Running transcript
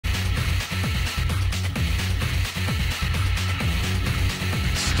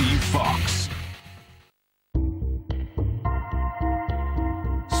Fox.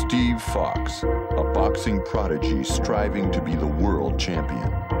 Steve Fox, a boxing prodigy striving to be the world champion.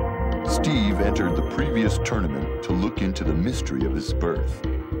 Steve entered the previous tournament to look into the mystery of his birth.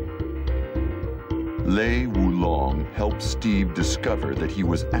 Lei Wulong helped Steve discover that he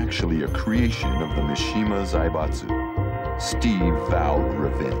was actually a creation of the Mishima Zaibatsu. Steve vowed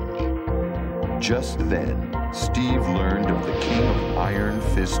revenge. Just then, Steve learned of the King of Iron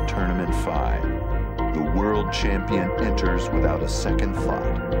Fist Tournament 5. The world champion enters without a second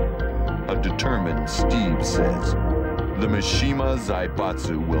thought. A determined Steve says, "The Mishima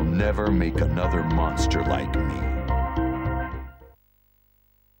Zaibatsu will never make another monster like me."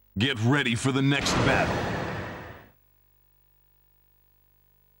 Get ready for the next battle.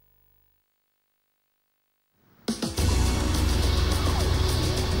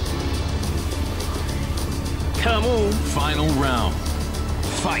 Come on. Final round.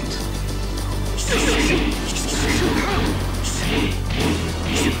 Fight.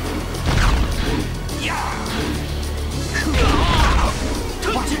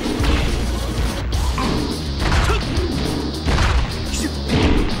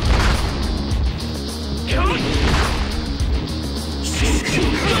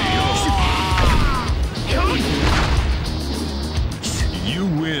 You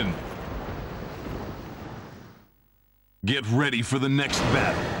win. Get ready for the next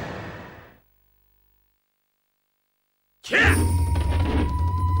battle.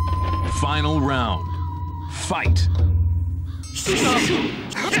 Final round. Fight.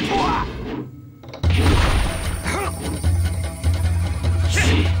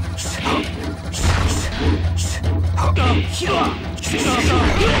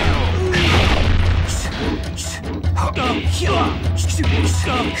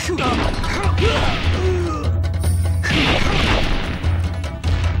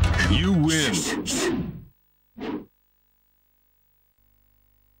 You win.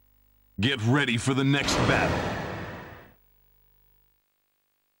 Get ready for the next battle.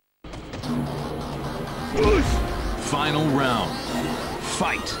 Final round.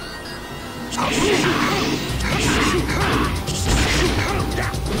 Fight.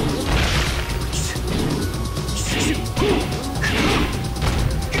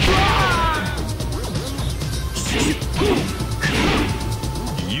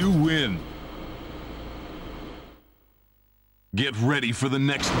 You win. Get ready for the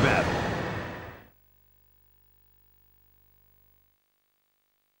next battle.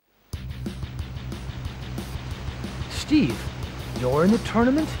 Steve, you're in the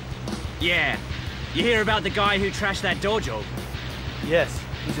tournament? Yeah. You hear about the guy who trashed that dojo? Yes,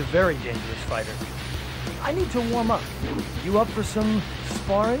 he's a very dangerous fighter. I need to warm up. You up for some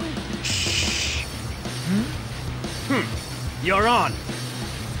sparring? Shh. You're on.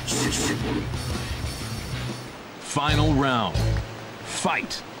 Final round.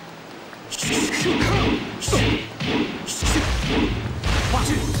 Fight.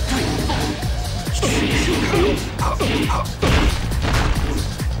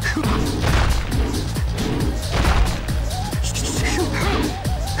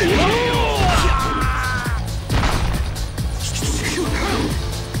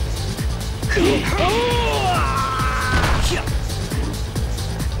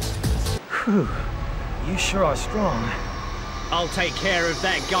 Whew. You sure are strong. I'll take care of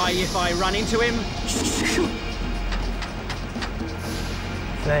that guy if I run into him.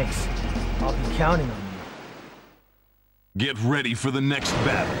 Thanks. I'll be counting on you. Get ready for the next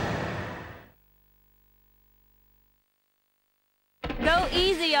battle. Go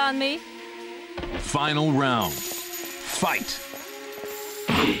easy on me. Final round. Fight.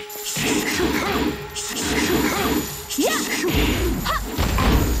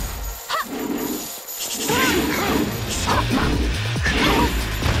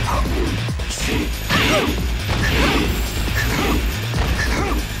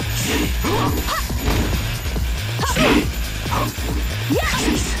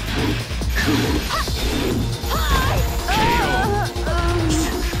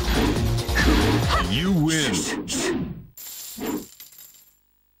 You win.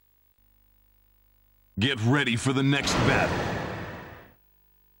 Get ready for the next battle.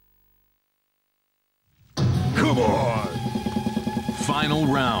 Come on! Final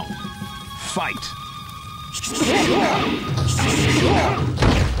round. Fight.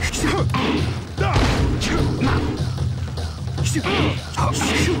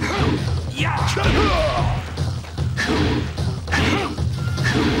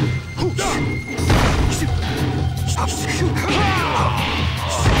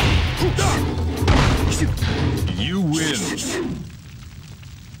 You win.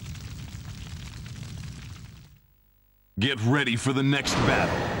 Get ready for the next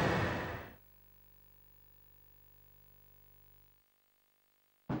battle.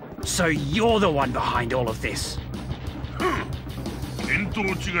 So you're the one behind all of this? 見当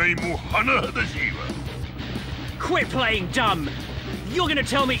違いも甚だしいわ。 Quit playing dumb! You're gonna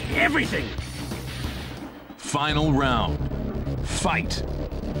tell me everything! Final round. Fight.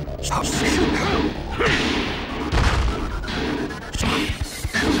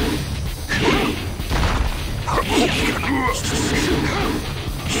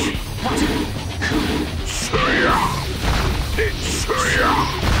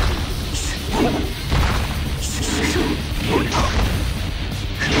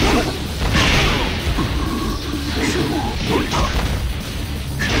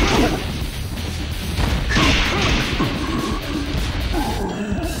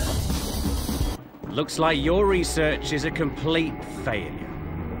 Looks like your research is a complete failure.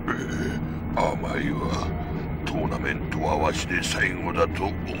 甘いはトーナメント合わしで最後だと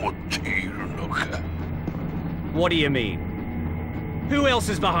思っているのか。 What do you mean? Who else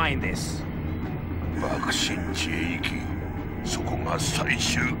is behind this? 爆心地へ行き、そこが最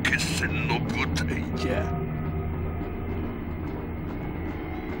終決戦の舞台じゃ。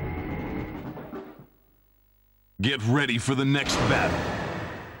 Get ready for the next battle.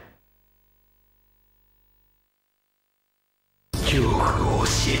 恐怖を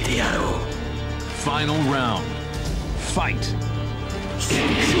教えてやろう。 Final round. Fight.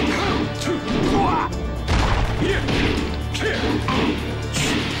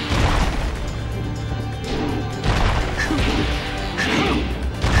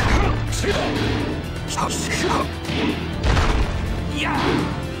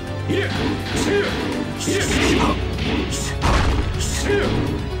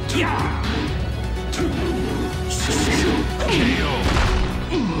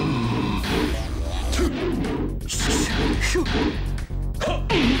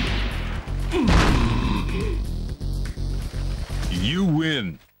 You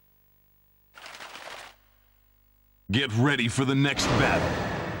win. Get ready for the next battle.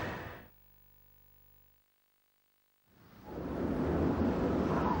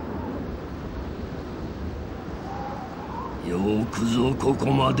 よくぞこ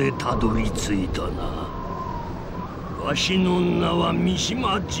こまでたどり着いたな。わしの名は三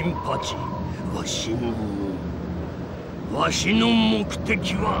島陣八。わしの目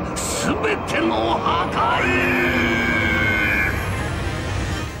的は全ての破壊。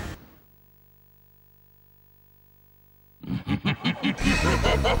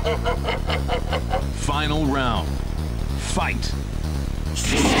 Final round. Fight.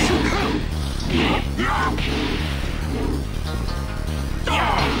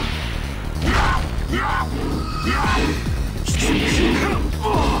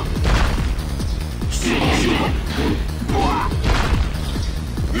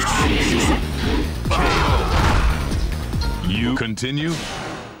 You continue.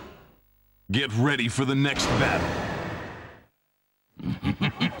 Get ready for the next battle.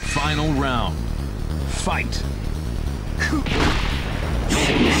 Final round. Fight.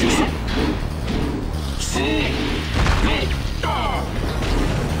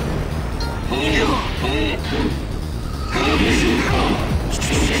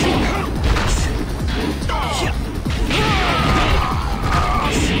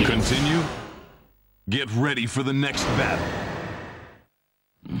 Continue. Get ready for the next battle.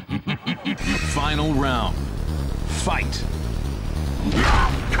 Final round. Fight.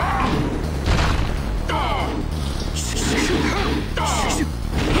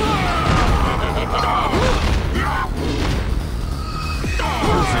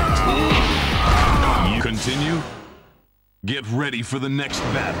 Perfect. You continue. Get ready for the next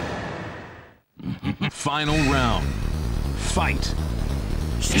battle. Final round. Fight.